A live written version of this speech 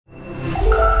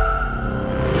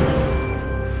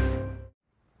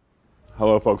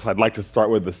Hello, folks. I'd like to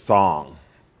start with the song.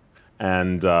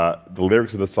 And the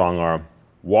lyrics of the song are,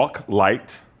 "Walk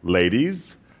light,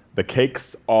 ladies, the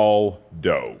cake's all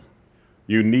dough.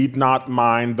 You need not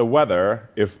mind the weather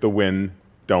if the wind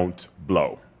don't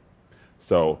blow."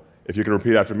 So, if you can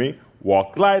repeat after me,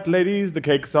 walk light, ladies, the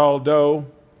cake's all dough.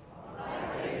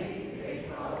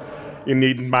 You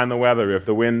needn't mind the weather if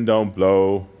the wind don't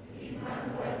blow.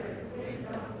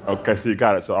 Okay, so you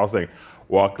got it. So I'll sing.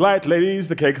 Walk light, ladies,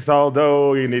 the cake's all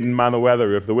dough. You needn't mind the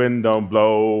weather if the wind don't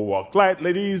blow. Walk light,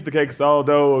 ladies, the cake's all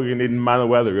dough. You needn't mind the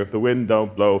weather if the wind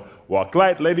don't blow. Walk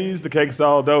light, ladies, the cake's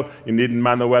all dough. You needn't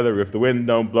mind the weather if the wind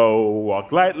don't blow.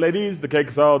 Walk light, ladies, the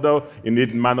cake's all dough. You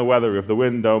needn't mind the weather if the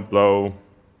wind don't blow.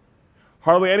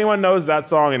 Hardly anyone knows that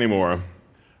song anymore,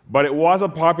 but it was a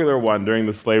popular one during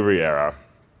the slavery era.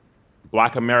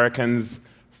 Black Americans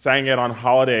sang it on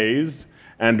holidays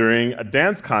and during a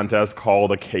dance contest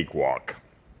called a cakewalk.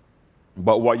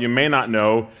 But what you may not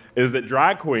know is that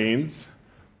drag queens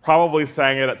probably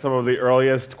sang it at some of the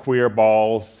earliest queer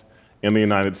balls in the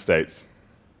United States.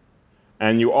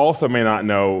 And you also may not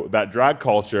know that drag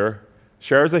culture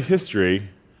shares a history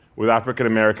with African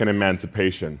American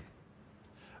emancipation.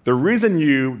 The reason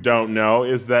you don't know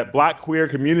is that Black queer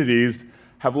communities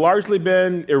have largely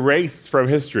been erased from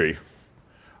history.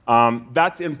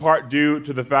 That's in part due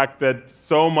to the fact that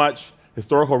so much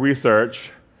historical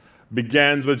research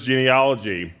begins with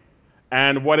genealogy.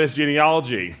 And what is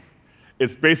genealogy?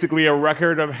 It's basically a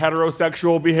record of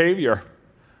heterosexual behavior.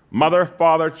 Mother,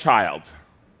 father, child.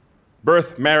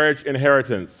 Birth, marriage,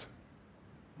 inheritance.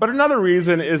 But another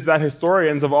reason is that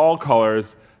historians of all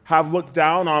colors have looked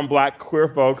down on Black queer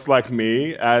folks like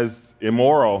me as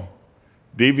immoral,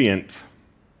 deviant,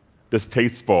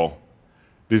 distasteful,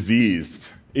 diseased,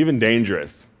 even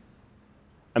dangerous.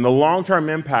 And the long-term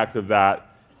impact of that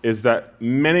is that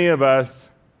many of us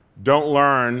don't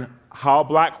learn how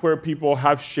Black queer people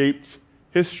have shaped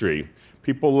history.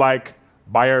 People like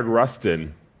Bayard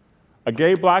Rustin, a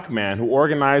gay Black man who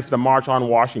organized the March on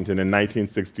Washington in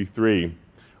 1963,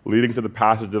 leading to the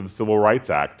passage of the Civil Rights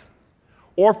Act.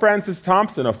 Or Frances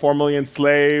Thompson, a formerly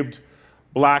enslaved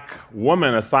Black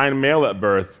woman assigned male at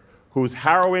birth, whose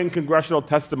harrowing congressional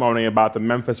testimony about the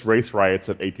Memphis race riots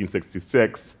of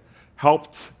 1866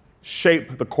 helped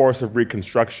shape the course of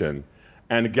Reconstruction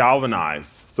and galvanize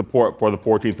support for the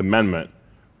 14th Amendment,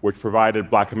 which provided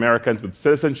Black Americans with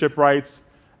citizenship rights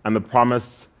and the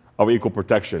promise of equal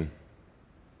protection.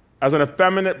 As an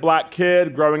effeminate Black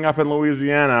kid growing up in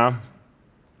Louisiana,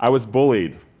 I was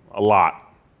bullied a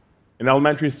lot. In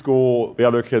elementary school, the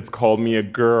other kids called me a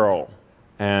girl,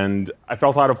 and I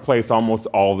felt out of place almost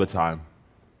all the time.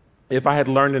 If I had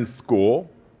learned in school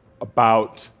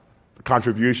about the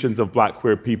contributions of Black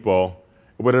queer people,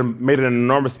 it would have made an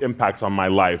enormous impact on my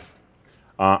life.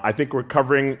 I think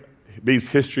recovering these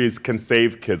histories can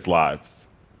save kids' lives.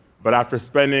 But after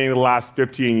spending the last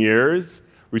 15 years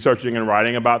researching and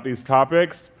writing about these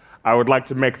topics, I would like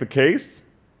to make the case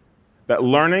that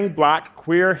learning Black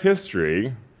queer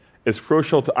history is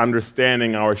crucial to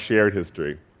understanding our shared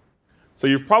history. So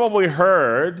you've probably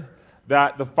heard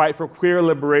that the fight for queer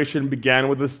liberation began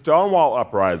with the Stonewall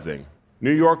Uprising.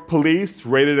 New York police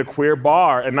raided a queer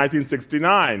bar in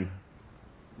 1969.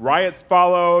 Riots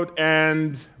followed,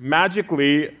 and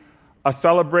magically, a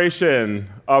celebration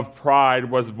of pride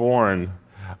was born.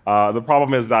 The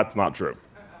problem is that's not true.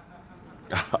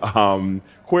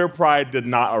 Queer pride did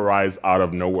not arise out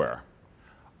of nowhere.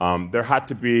 There had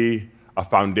to be a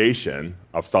foundation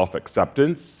of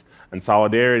self-acceptance and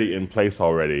solidarity in place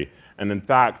already. And in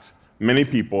fact, many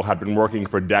people had been working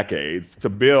for decades to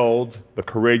build the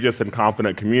courageous and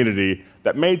confident community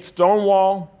that made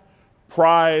Stonewall,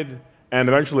 Pride, and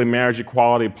eventually marriage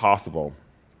equality possible.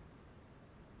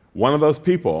 One of those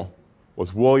people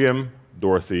was William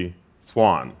Dorsey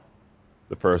Swann,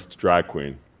 the first drag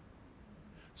queen.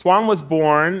 Swann was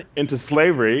born into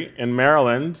slavery in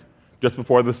Maryland just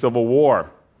before the Civil War.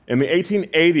 In the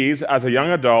 1880s, as a young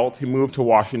adult, he moved to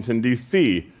Washington,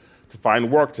 D.C. to find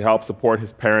work to help support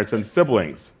his parents and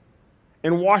siblings.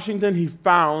 In Washington, he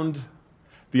found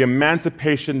the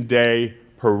Emancipation Day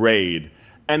Parade,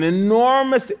 an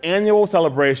enormous annual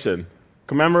celebration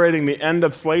commemorating the end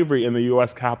of slavery in the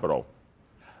U.S. Capitol.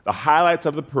 The highlights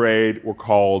of the parade were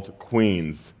called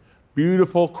queens,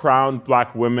 beautiful crowned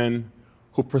Black women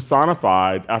who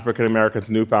personified African Americans'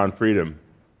 newfound freedom.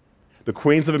 The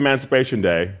Queens of Emancipation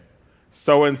Day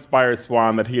so inspired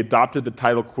Swann that he adopted the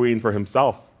title queen for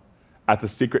himself at the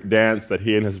secret dance that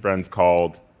he and his friends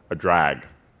called a drag.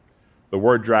 The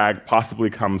word drag possibly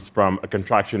comes from a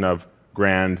contraction of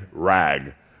grand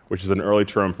rag, which is an early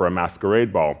term for a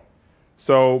masquerade ball.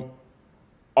 So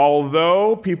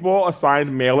Although people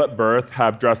assigned male at birth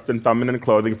have dressed in feminine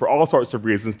clothing for all sorts of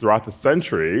reasons throughout the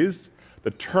centuries,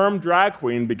 the term drag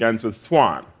queen begins with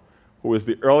Swann, who is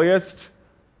the earliest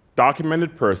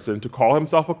documented person to call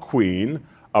himself a queen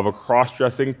of a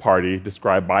cross-dressing party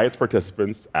described by its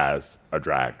participants as a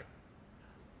drag.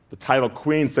 The title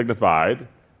queen signified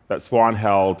that Swann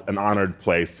held an honored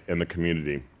place in the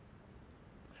community.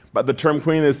 But the term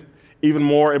queen is even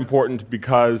more important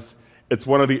because it's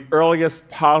one of the earliest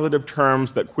positive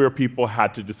terms that queer people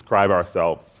had to describe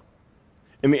ourselves.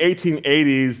 In the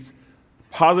 1880s,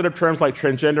 positive terms like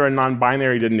transgender and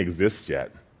non-binary didn't exist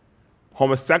yet.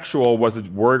 Homosexual was a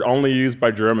word only used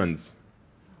by Germans.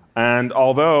 And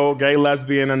although gay,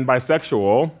 lesbian, and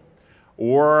bisexual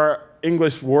were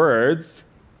English words,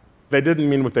 they didn't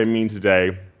mean what they mean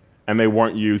today, and they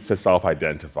weren't used to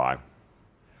self-identify.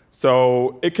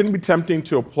 So it can be tempting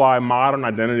to apply modern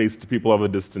identities to people of the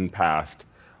distant past.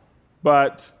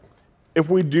 But if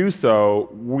we do so,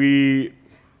 we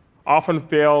often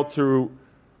fail to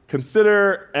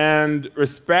consider and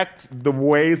respect the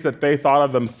ways that they thought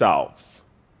of themselves,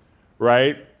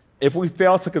 right? If we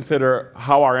fail to consider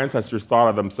how our ancestors thought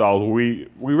of themselves, we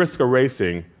risk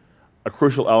erasing a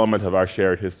crucial element of our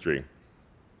shared history.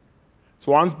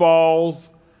 Swann's balls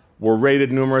were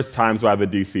raided numerous times by the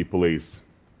DC police,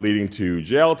 leading to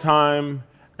jail time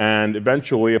and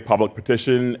eventually a public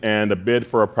petition and a bid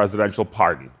for a presidential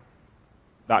pardon.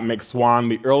 That makes Swann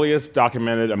the earliest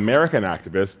documented American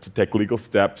activist to take legal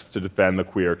steps to defend the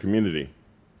queer community.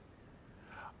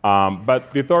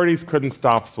 But the authorities couldn't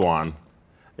stop Swann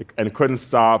and couldn't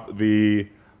stop the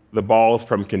balls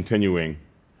from continuing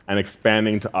and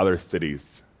expanding to other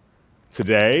cities.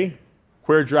 Today,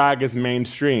 queer drag is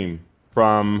mainstream,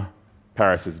 from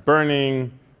Paris is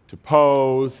Burning to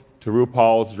Pose to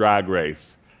RuPaul's Drag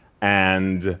Race.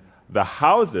 And the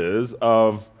houses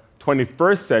of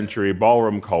 21st century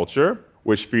ballroom culture,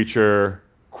 which feature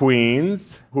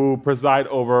queens who preside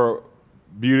over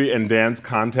beauty and dance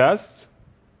contests,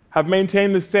 have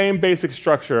maintained the same basic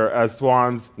structure as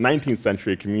Swann's 19th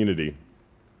century community.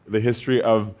 The history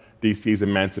of DC's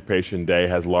Emancipation Day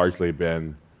has largely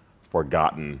been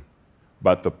forgotten.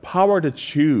 But the power to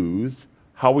choose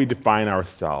how we define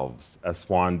ourselves, as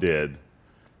Swann did,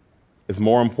 is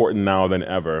more important now than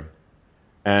ever.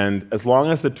 And as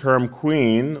long as the term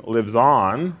queen lives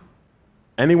on,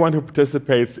 anyone who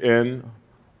participates in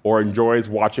or enjoys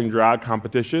watching drag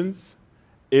competitions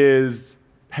is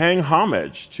paying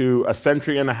homage to a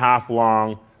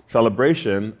century-and-a-half-long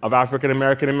celebration of African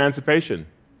American emancipation.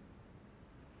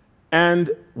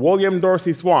 And William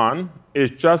Dorsey Swann is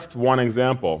just one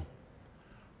example.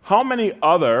 How many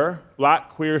other Black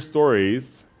queer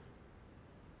stories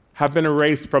have been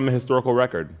erased from the historical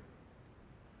record?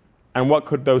 And what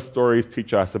could those stories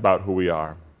teach us about who we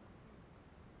are?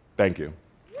 Thank you.